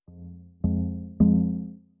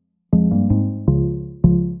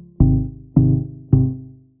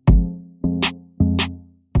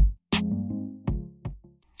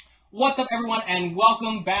What's up, everyone, and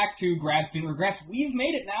welcome back to Grad Student Regrets. We've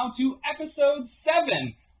made it now to episode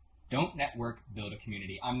 7. Don't network, build a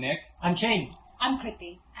community. I'm Nick. I'm Shane. I'm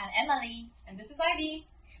Kriti. I'm Emily. And this is Ivy.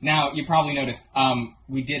 Now, you probably noticed,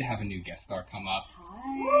 we did have a new guest star come up.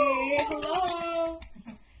 Hi. Hello.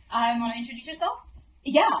 Want to introduce yourself?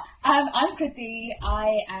 I'm Kriti.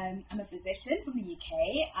 I'm a physician from the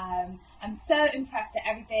UK. I'm so impressed at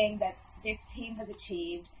everything that this team has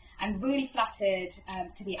achieved. I'm really flattered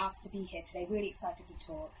to be asked to be here today, really excited to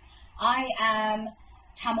talk. I am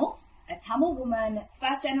Tamil, a Tamil woman,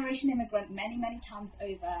 first generation immigrant many, many times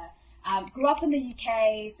over. Grew up in the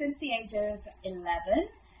UK since the age of 11.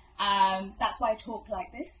 That's why I talk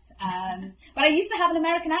like this. But I used to have an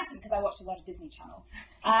American accent because I watched a lot of Disney Channel.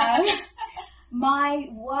 My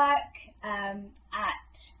work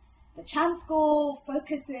at the Chan School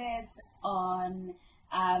focuses on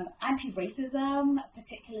anti-racism,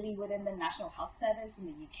 particularly within the National Health Service in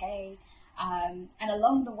the UK. And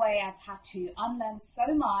along the way, I've had to unlearn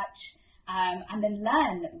so much and then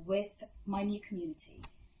learn with my new communities.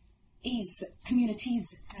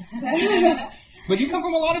 So, But you come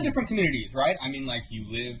from a lot of different communities, right? I mean, like, you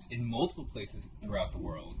lived in multiple places throughout the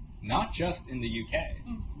world, not just in the UK.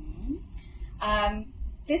 Mm-hmm.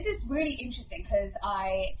 This is really interesting because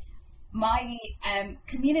my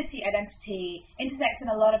community identity intersects in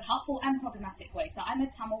a lot of helpful and problematic ways. So I'm a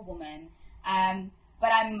Tamil woman,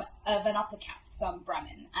 but I'm of an upper caste, so I'm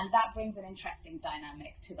Brahmin. And that brings an interesting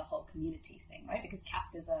dynamic to the whole community thing, right? Because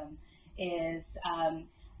casteism is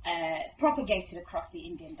propagated across the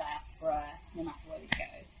Indian diaspora, no matter where we go.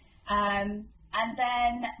 And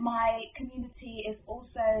then my community is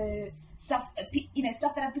also stuff that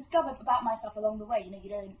I've discovered about myself along the way. You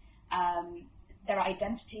don't... there are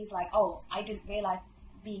identities like, I didn't realize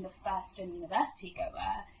being a first-gen university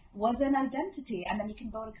goer was an identity, and then you can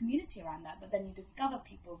build a community around that. But then you discover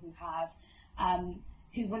people who have,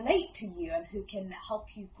 who relate to you and who can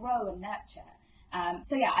help you grow and nurture.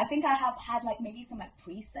 I think I have had maybe some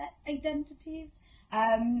preset identities,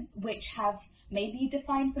 which have maybe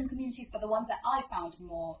defined some communities, but the ones that I found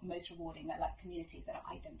most rewarding are communities that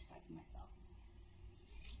I identify for myself.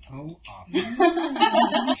 Oh,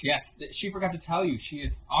 awesome. Yes, she forgot to tell you, she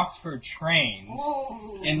is Oxford trained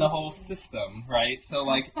in the whole system, right?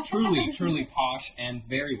 So, truly, truly posh and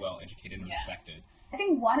very well educated and respected. I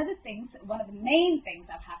think one of the main things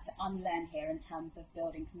I've had to unlearn here in terms of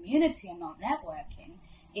building community and not networking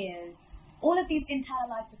is all of these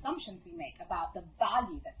internalized assumptions we make about the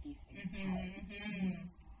value that these things carry.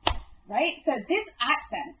 Mm-hmm. Right? So this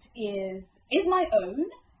accent is my own,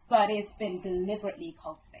 but it's been deliberately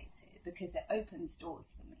cultivated because it opens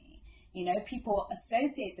doors for me. People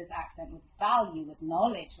associate this accent with value, with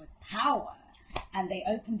knowledge, with power, and they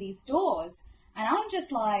open these doors. And I'm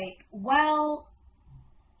just like, well,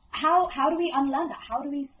 how do we unlearn that? How do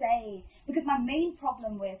we say, because my main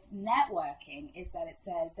problem with networking is that it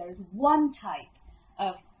says there is one type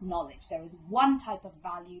of knowledge, there is one type of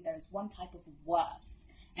value, there is one type of worth.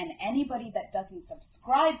 And anybody that doesn't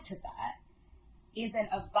subscribe to that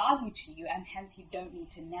isn't of value to you, and hence you don't need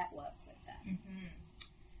to network with them.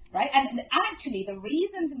 Mm-hmm. Right? And actually the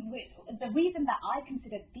reason that I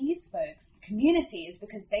consider these folks community is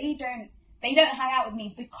because they don't hang out with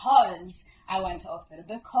me because I went to Oxford, or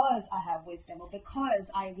because I have wisdom, or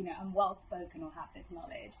because I am well spoken or have this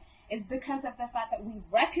knowledge. It's because of the fact that we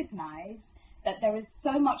recognize that there is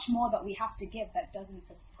so much more that we have to give that doesn't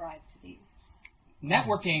subscribe to these.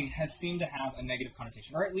 Networking has seemed to have a negative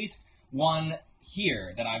connotation, or at least one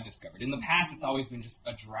here that I've discovered. In the past, it's always been just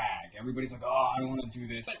a drag. Everybody's like, I don't want to do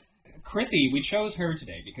this. But Kriti, we chose her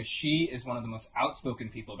today because she is one of the most outspoken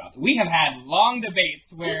people about it. We have had long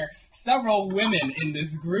debates where several women in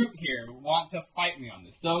this group here want to fight me on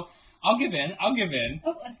this. So I'll give in.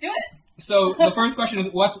 Oh, let's do it. So the first question is,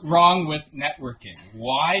 what's wrong with networking?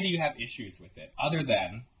 Why do you have issues with it? Other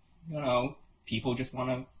than, people just want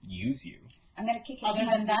to use you. I'm going to kick it Other to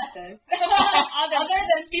my than that? sisters. Other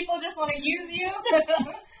than people just want to use you?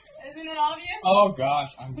 Isn't it obvious? Oh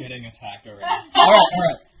gosh, I'm getting attacked already. All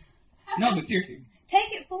right. No, but seriously.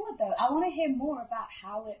 Take it forward though. I want to hear more about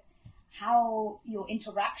how your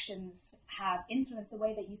interactions have influenced the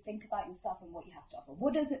way that you think about yourself and what you have to offer.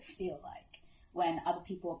 What does it feel like when other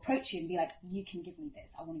people approach you and be like, you can give me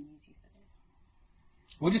this, I want to use you for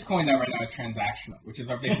this? We'll just coin that right now as transactional, which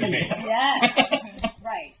is our big debate. Yes,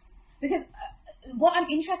 right. Because what I'm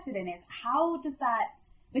interested in is how does that,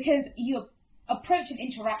 because you approach an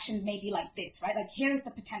interaction maybe like this, right? Here is the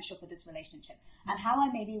potential for this relationship. And how I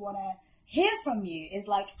maybe want to hear from you is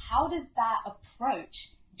how does that approach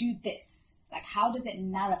do this? Like, how does it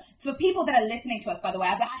narrow? For people that are listening to us, by the way,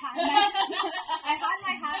 I had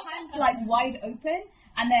my hands like wide open,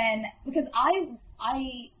 and then because I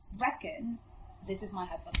reckon this is my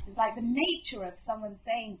hypothesis, like the nature of someone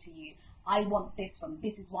saying to you, I want this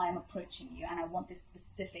this is why I'm approaching you, and I want this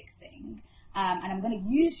specific thing, and I'm going to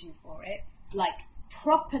use you for it, like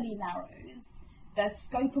properly narrows the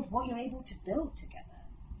scope of what you're able to build together.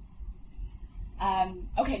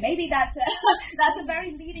 Okay, maybe that's a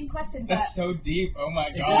very leading question. But That's so deep. Oh my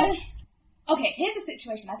god. Okay, here's a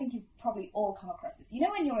situation. I think you've probably all come across this. You know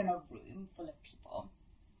when you're in a room full of people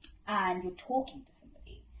and you're talking to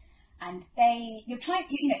somebody, and you're trying,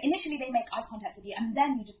 initially they make eye contact with you, and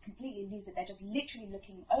then you just completely lose it. They're just literally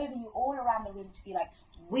looking over you all around the room to be like,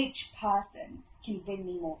 which person can bring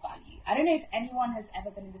me more value? I don't know if anyone has ever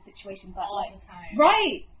been in this situation, but all the time.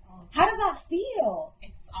 Right. All the How time. does that feel?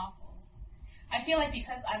 It's awful. I feel like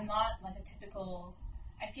because I'm not like a typical,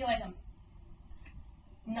 I feel like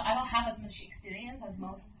I don't have as much experience as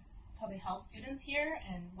most public health students here,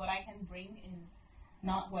 and what I can bring is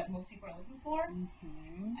not what most people are looking for.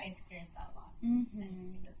 Mm-hmm. I experience that a lot. Mm-hmm.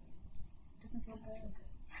 And it Doesn't feel doesn't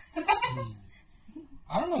good. feel good.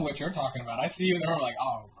 I don't know what you're talking about. I see you there, I'm like,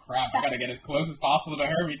 oh crap, I gotta get as close as possible to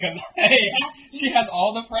her because hey, she has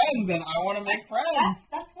all the friends and I want to make friends.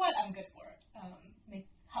 That's what I'm good for.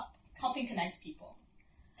 Helping connect people,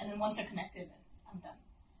 and then once they're connected, I'm done.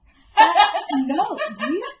 No,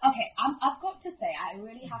 I've got to say, I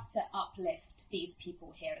really have to uplift these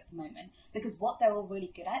people here at the moment, because what they're all really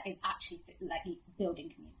good at is actually like building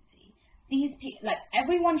community. These people, like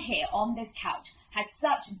everyone here on this couch, has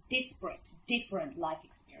such disparate, different life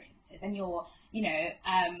experiences, and you're,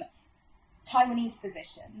 Taiwanese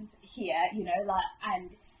physicians here,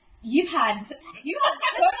 and you've had so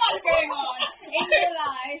much going on in your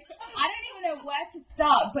life. I don't even know where to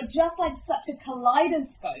start, but just like such a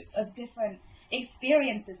kaleidoscope of different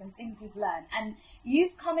experiences and things you've learned. And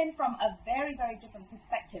you've come in from a very, very different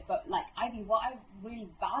perspective. But like Ivy, what I really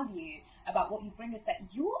value about what you bring is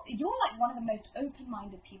that you're like one of the most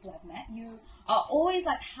open-minded people I've met. You are always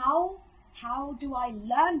like, how do I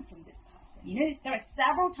learn from this person? There are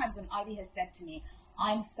several times when Ivy has said to me,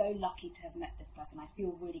 I'm so lucky to have met this person. I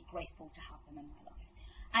feel really grateful to have them in my life.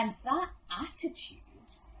 And that attitude,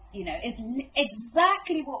 is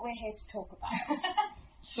exactly what we're here to talk about.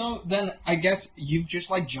 So then I guess you've just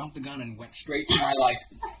like jumped the gun and went straight to my like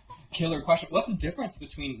killer question. What's the difference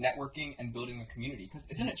between networking and building a community? Because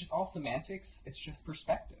isn't it just all semantics? It's just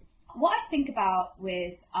perspective. What I think about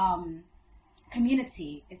with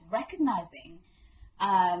community is recognizing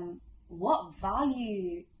what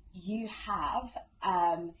value you have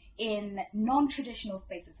in non-traditional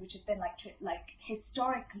spaces, which have been like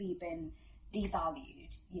historically been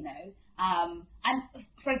devalued, and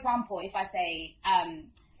for example, if I say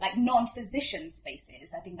like non-physician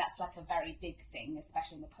spaces, I think that's like a very big thing,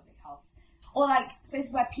 especially in the public health, or like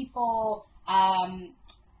spaces where people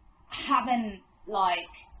haven't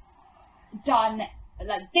like done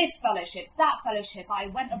like this fellowship, that fellowship, I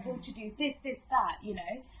went abroad to do this, that,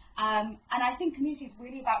 and I think community is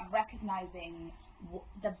really about recognizing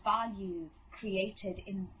the value created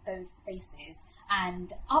in those spaces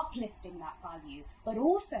and uplifting that value, but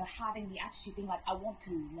also having the attitude being like, I want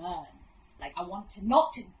to learn. Like, I want to,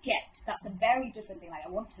 not to get, that's a very different thing. Like, I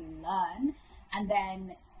want to learn and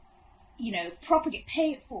then, propagate,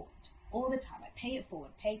 pay it forward all the time. Like, pay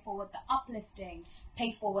forward the uplifting,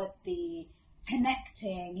 pay forward the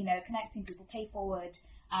connecting, connecting people, pay forward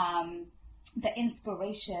the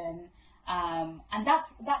inspiration, and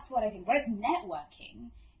that's what I think. Whereas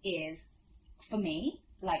networking is, for me,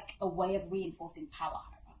 like a way of reinforcing power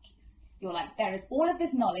hierarchies. You're like, there is all of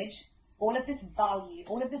this knowledge, all of this value,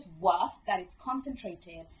 all of this worth that is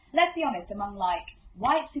concentrated, let's be honest, among like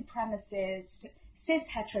white supremacist, cis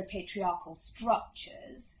heteropatriarchal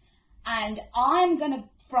structures, and I'm gonna,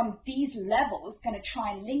 from these levels, gonna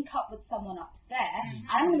try and link up with someone up there, and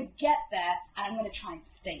I'm gonna get there, and I'm gonna try and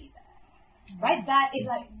stay there. Right? That is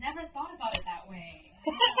like, Never thought about it that way.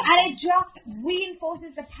 and it just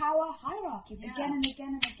reinforces the power hierarchies again and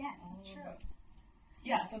again and again. That's true.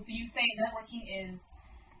 Yeah, so you say networking is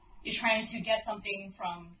you're trying to get something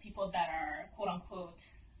from people that are quote unquote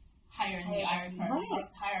higher in the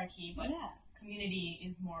hierarchy, but community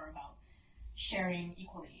is more about sharing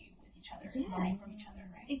equally with each other, learning from each other,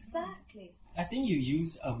 right? Exactly. I think you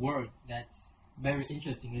use a word that's very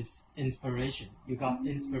interesting, is inspiration. You got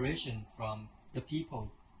inspiration from the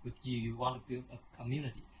people with you. You want to build a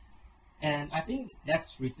community. And I think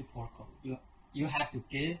that's reciprocal. You have to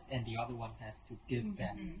give and the other one has to give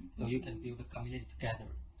back. So you can build a community together.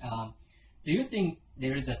 Do you think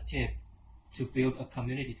there is a tip to build a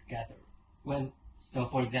community together? So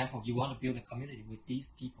for example, you want to build a community with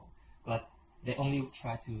these people, but they only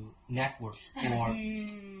try to network or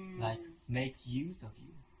like make use of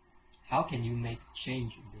you. How can you make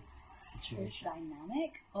change in this situation? This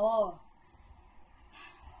dynamic? Oh.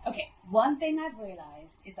 Okay, one thing I've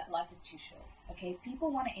realized is that life is too short. Okay, if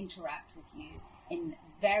people want to interact with you in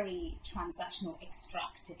very transactional,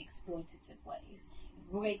 extractive, exploitative ways,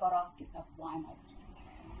 you've really got to ask yourself, why am I pursuing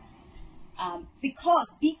this?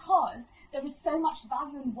 Because there is so much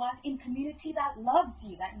value and worth in community that loves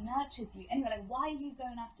you, that nurtures you. Anyway, like, why are you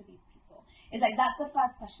going after these people? It's like, that's the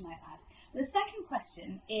first question I ask. The second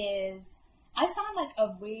question is, I found like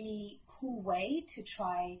a really cool way to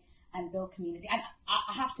try and build community. And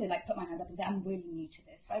I have to like put my hands up and say, I'm really new to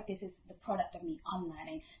this, right? This is the product of me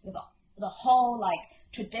unlearning, because the whole like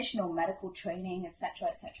traditional medical training,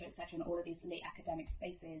 etc., and all of these elite academic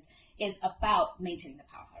spaces is about maintaining the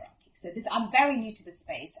power hierarchy. So I'm very new to the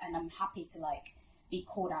space, and I'm happy to like be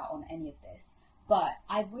called out on any of this. But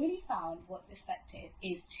I've really found what's effective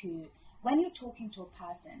is to, when you're talking to a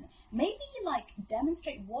person, maybe like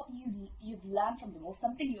demonstrate what you've learned from them, or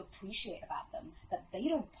something you appreciate about them that they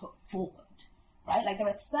don't put forward, right? Like there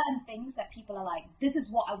are certain things that people are like, this is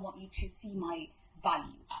what I want you to see my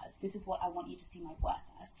value as. This is what I want you to see my worth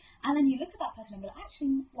as. And then you look at that person and be like,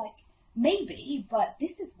 actually, like maybe, but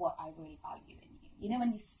this is what I really value in you. You know,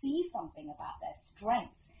 when you see something about their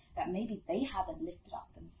strengths that maybe they haven't lifted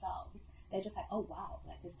up themselves, they're just like, oh wow,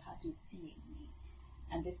 like this person is seeing me.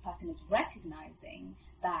 And this person is recognizing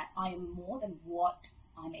that I am more than what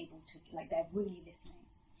I'm able to, like they're really listening.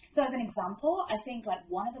 So as an example, I think like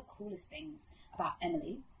one of the coolest things about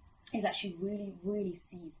Emily is that she really, really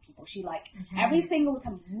sees people. She like every single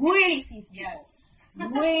time really sees people. Yes.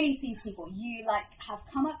 Really sees people. You like have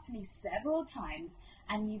come up to me several times,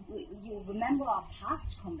 and you'll remember our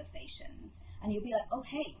past conversations, and you'll be like, oh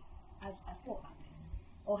hey, I've thought about this.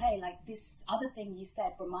 Or hey, like this other thing you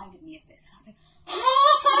said reminded me of this. And I was like,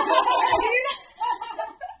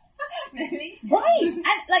 Really? right.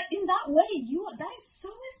 And like in that way, that is so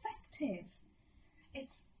effective.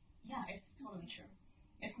 It's totally true.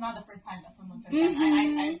 It's not the first time that someone said that.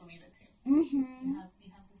 I believe it too. You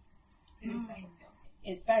have this really special skill.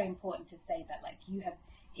 It's very important to say that like you have,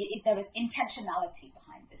 there is intentionality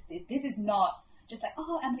behind this. This is not just like,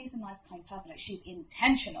 oh, Emily's a nice, kind person. Like she's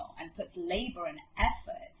intentional and puts labor and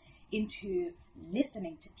effort into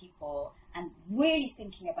listening to people and really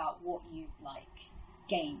thinking about what you've like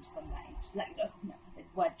gained from that. Like, no, the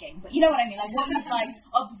word gain, but you know what I mean. Like what you've like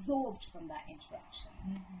absorbed from that interaction.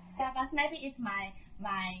 Yeah, but maybe it's my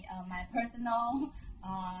personal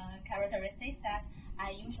characteristics that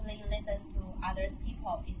I usually listen to others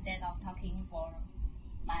people instead of talking for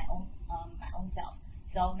my own self.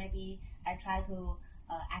 So maybe I try to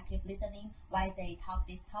active listening why they talk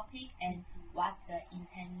this topic and what's the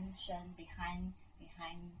intention behind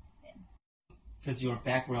them. Because your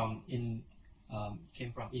background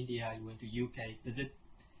came from India, you went to UK. Does it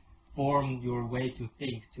form your way to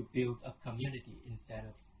think to build a community instead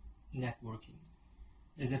of networking?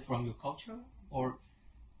 Is it from your culture, or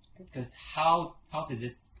because how does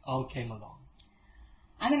it all came along?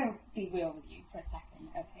 I'm going to be real with you for a second,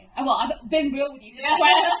 okay? Well, I've been real with you for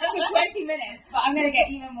 20 minutes, but I'm going to get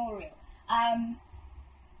even more real.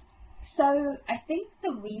 So I think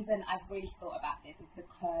the reason I've really thought about this is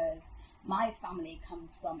because my family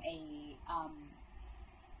comes from a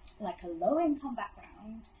low-income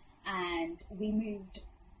background, and we moved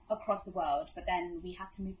across the world, but then we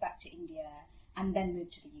had to move back to India and then move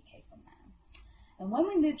to the UK from there. And when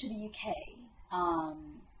we moved to the UK,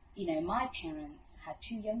 my parents had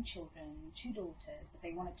 2 young children, 2 daughters that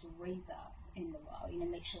they wanted to raise up in the world,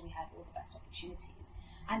 make sure we had all the best opportunities.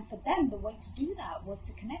 And for them, the way to do that was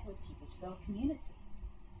to connect with people, to build community.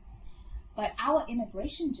 But our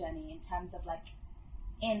immigration journey in terms of like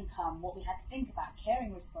income, what we had to think about,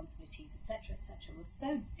 caring responsibilities, etc., was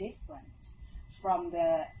so different from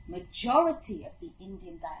the majority of the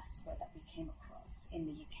Indian diaspora that we came across in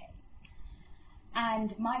the UK.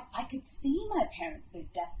 And I could see my parents so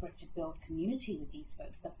desperate to build community with these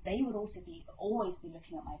folks, but they would also always be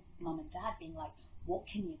looking at my mum and dad being like, what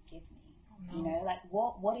can you give me? Oh, no. Like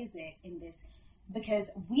what is it in this?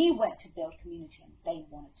 Because we went to build community and they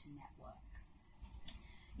wanted to network.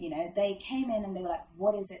 They came in and they were like,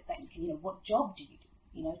 what is it that you can, what job do you do?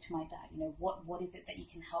 To my dad, what is it that you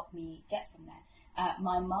can help me get from there?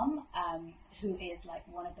 My mum, who is like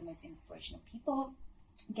one of the most inspirational people,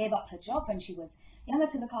 gave up her job when she was younger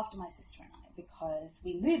to look after my sister and I, because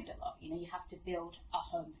we moved a lot. You have to build a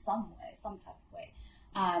home somewhere, some type of way.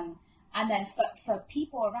 And then for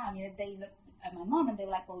people around, they looked at my mom and they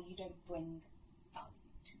were like, well, you don't bring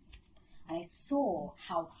value to me. and I saw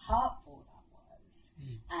how hurtful that was,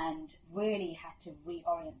 and really had to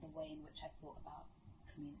reorient the way in which I thought about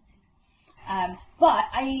community. But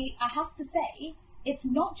I have to say, it's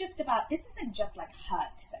not just about, this isn't just like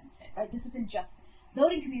hurt-centered, right? This isn't just,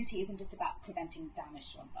 building community isn't just about preventing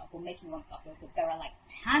damage to oneself or making oneself feel good. There are like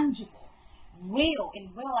tangible, real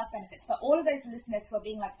life benefits for all of those listeners who are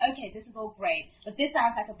being like, okay, this is all great, but this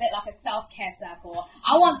sounds like a bit like a self-care circle.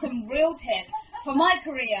 I want some real tips for my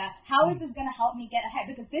career. How is this going to help me get ahead?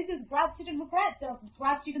 Because this is grad student regrets. There are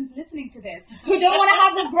grad students listening to this who don't want to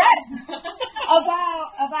have regrets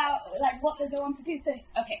about like what they go on to do. So,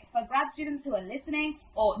 okay, for grad students who are listening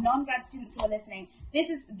or non-grad students who are listening, these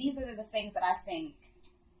are the things that I think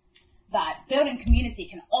that building community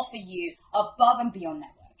can offer you above and beyond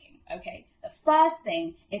networking. Okay, the first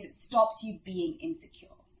thing is it stops you being insecure,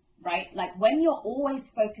 right? Like when you're always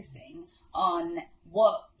focusing on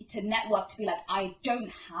what to network, to be like, I don't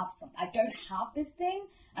have this thing,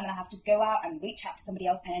 I'm gonna have to go out and reach out to somebody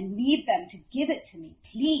else and I need them to give it to me,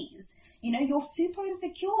 please. You know, you're super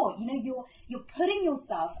insecure. You know, you're putting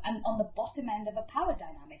yourself on the bottom end of a power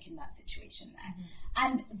dynamic in that situation there.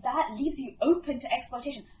 And that leaves you open to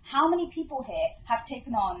exploitation. How many people here have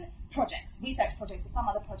taken on projects, research projects or some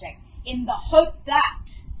other projects, in the hope that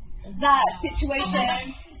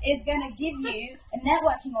situation is going to give you a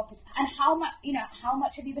networking opportunity? And how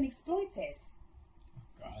much have you been exploited?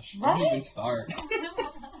 Gosh, right? Don't even start.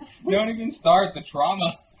 Don't even start the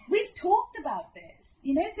trauma. We've talked about this,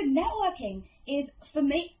 you know, so networking is, for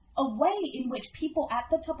me, a way in which people at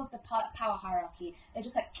the top of the power hierarchy, they're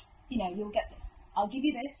just like, you know, you'll get this. I'll give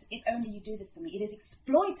you this if only you do this for me. It is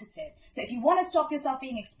exploitative. So if you want to stop yourself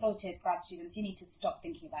being exploited, grad students, you need to stop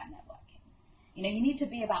thinking about networking. You know, you need to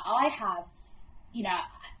be about, I have, you know,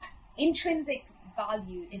 intrinsic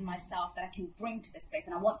value in myself that I can bring to this space,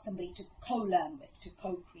 and I want somebody to co-learn with, to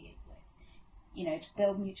co-create with, you know, to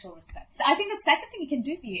build mutual respect. I think the second thing it can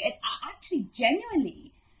do for you, it actually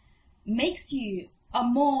genuinely makes you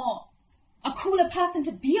a cooler person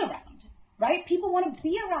to be around, right? People want to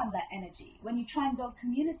be around that energy when you try and build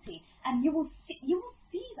community, and you will see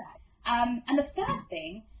that. And the third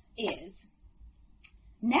thing is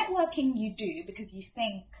networking you do because you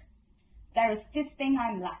think there is this thing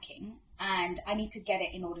I'm lacking and I need to get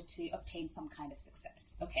it in order to obtain some kind of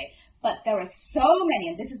success, okay? But there are so many,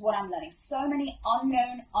 and this is what I'm learning, so many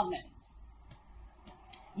unknown unknowns.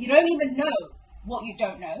 You don't even know what you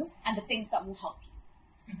don't know and the things that will help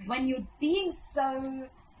you. Mm-hmm. When you're being so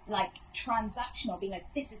like transactional, being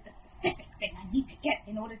like, this is the specific thing I need to get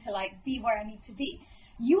in order to like be where I need to be,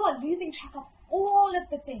 you are losing track of all of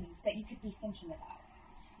the things that you could be thinking about.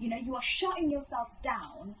 You know, you are shutting yourself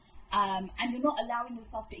down, and you're not allowing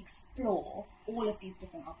yourself to explore all of these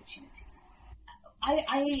different opportunities.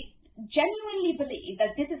 I genuinely believe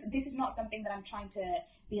that this is not something that I'm trying to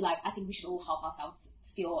be like, I think we should all help ourselves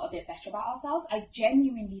feel a bit better about ourselves. I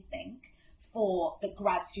genuinely think for the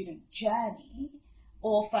grad student journey,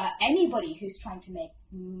 or for anybody who's trying to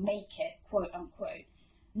make it, quote unquote,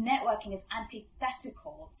 networking is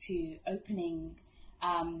antithetical to opening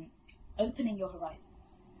your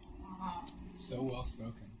horizons. So well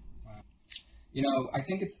spoken. Wow. You know, I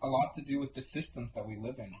think it's a lot to do with the systems that we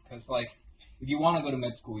live in. Because, like, if you want to go to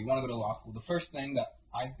med school, you want to go to law school, the first thing that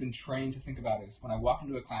I've been trained to think about is when I walk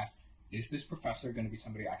into a class, is this professor going to be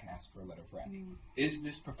somebody I can ask for a letter of rec? Is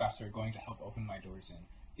this professor going to help open my doors in?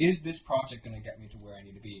 Is this project going to get me to where I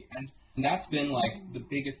need to be? And that's been, like, the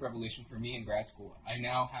biggest revelation for me in grad school. I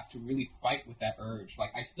now have to really fight with that urge.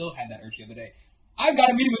 Like, I still had that urge the other day. I've got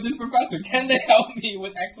a meeting with this professor. Can they help me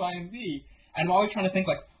with X, Y, and Z? And I'm always trying to think,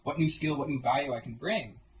 like, what new skill, what new value I can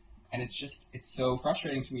bring. And it's so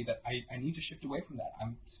frustrating to me that I need to shift away from that.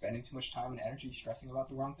 I'm spending too much time and energy stressing about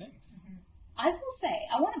the wrong things. Mm-hmm. I will say,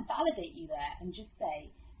 I want to validate you there and just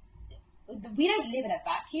say, we don't live in a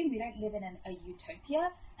vacuum. We don't live in a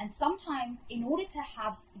utopia. And sometimes, in order to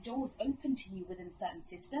have doors open to you within certain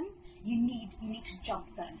systems, you need to jump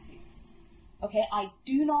certain hoops. Okay, I'm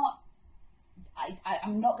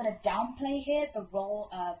not going to downplay here the role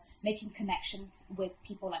of making connections with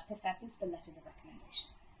people like professors for letters of recommendation.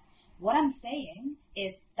 What I'm saying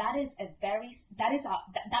is that's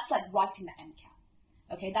like writing the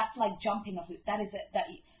MCAT. Okay, that's like jumping a hoop.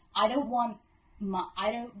 I don't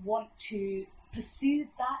want to pursue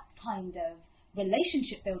that kind of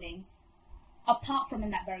relationship building apart from in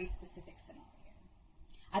that very specific scenario.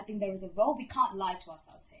 I think there is a role. We can't lie to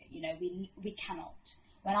ourselves here. You know, we cannot.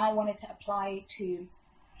 When I wanted to apply to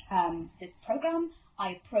this program,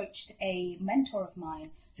 I approached a mentor of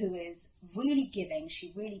mine who is really giving.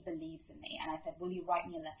 She really believes in me. And I said, will you write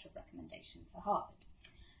me a letter of recommendation for Harvard?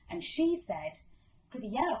 And she said,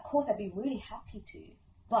 Krithi, yeah, of course, I'd be really happy to,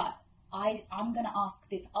 but I'm going to ask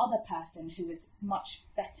this other person who is much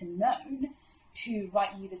better known to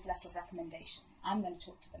write you this letter of recommendation. I'm going to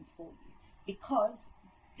talk to them for you because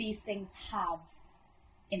these things have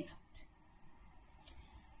impact.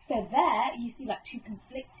 So there you see like two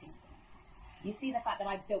conflicting things. You see the fact that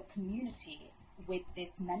I built community with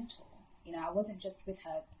this mentor. You know, I wasn't just with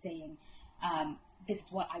her saying, this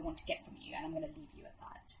is what I want to get from you and I'm going to leave you at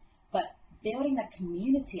that. But building that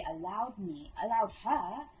community allowed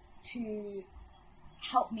her to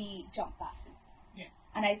help me jump that hoop. Yeah.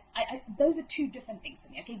 And I those are two different things for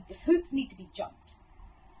me. Okay, the hoops need to be jumped,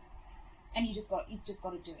 and you've just got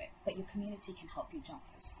to do it. But your community can help you jump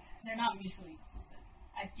those hoops. They're not mutually exclusive.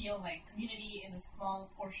 I feel like community is a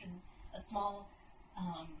small portion of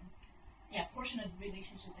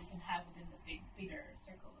relationships that you can have within the bigger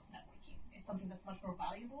circle of networking. It's something that's much more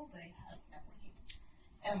valuable, but it has networking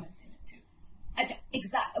elements in it too.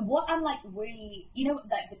 Exactly. What I'm like really,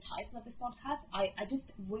 like the title of this podcast, I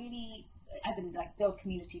just really, as in like build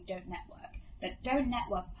community, don't network. The don't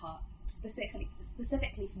network part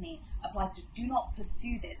specifically for me applies to do not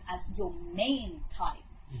pursue this as your main type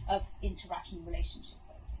of interaction relationship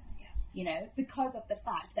building. Yeah. Because of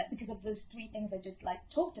those three things I just like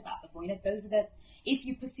talked about before. If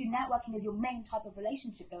you pursue networking as your main type of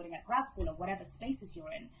relationship building at grad school or whatever spaces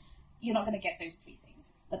you're in, you're not going to get those three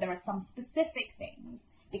things. But there are some specific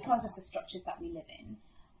things, because of the structures that we live in,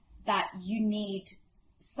 that you need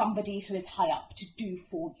somebody who is high up to do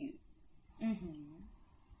for you. Mm-hmm.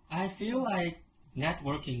 I feel like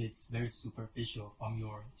networking is very superficial from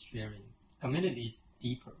your sharing. Community is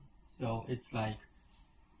deeper. So it's like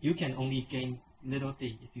you can only gain little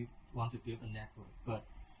thing if you want to build a network. But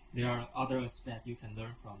there are other aspects you can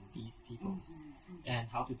learn from these people. And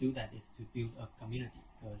how to do that is to build a community,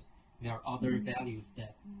 because there are other values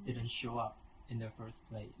that didn't show up in the first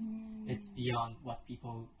place. It's beyond what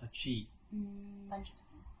people achieve. 100%.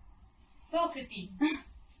 So, Krithi,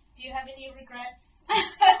 do you have any regrets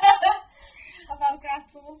about grad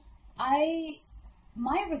school? My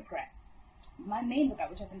main regret,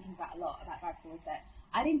 which I've been thinking about a lot about grad school, is that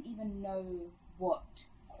I didn't even know what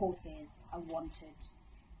courses I wanted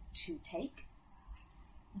to take,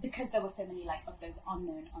 because there were so many of those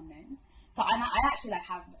unknowns. So I actually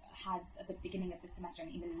have had at the beginning of the semester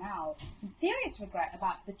and even now some serious regret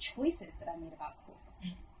about the choices that I made about course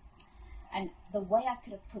options. And the way I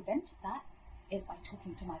could have prevented that is by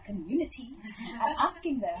talking to my community and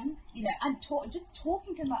asking them, and just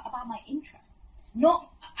talking to them about my interests.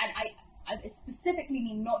 I specifically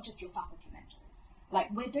mean not just your faculty mentors.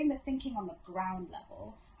 Like, we're doing the thinking on the ground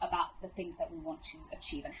level about the things that we want to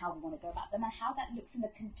achieve and how we want to go about them and how that looks in the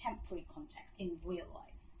contemporary context in real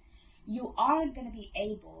life. You aren't going to be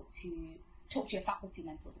able to talk to your faculty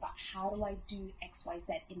mentors about how do I do X, Y,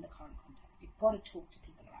 Z in the current context. You've got to talk to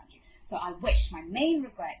people around you. So I wish, my main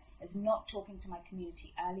regret is not talking to my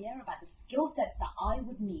community earlier about the skill sets that I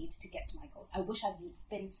would need to get to my goals. I wish I'd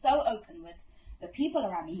been so open with the people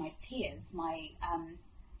around me, my peers, my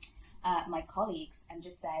colleagues, and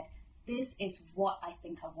just said, this is what I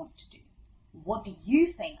think I want to do. What do you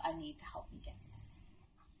think I need to help me get there?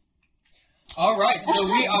 All right, so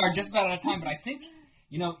we are just about out of time, but I think,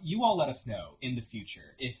 you all let us know in the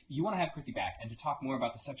future if you want to have Krithi back and to talk more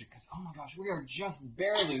about the subject, because, oh my gosh, we are just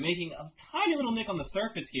barely making a tiny little nick on the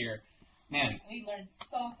surface here. Man. We learned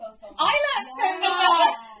so much. I learned so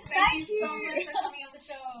much! Thank you so much for coming on the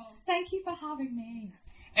show. Thank you for having me.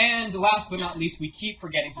 And last but not least, we keep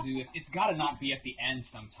forgetting to do this. It's got to not be at the end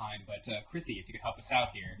sometime, but Krithi, if you could help us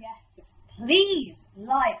out here. Yes. Please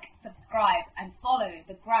subscribe, and follow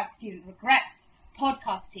the Grad Student Regrets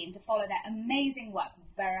podcast team to follow their amazing work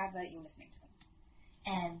wherever you're listening to them.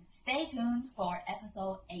 And stay tuned for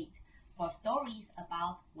episode 8 for stories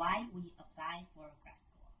about why we apply for grad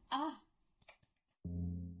school.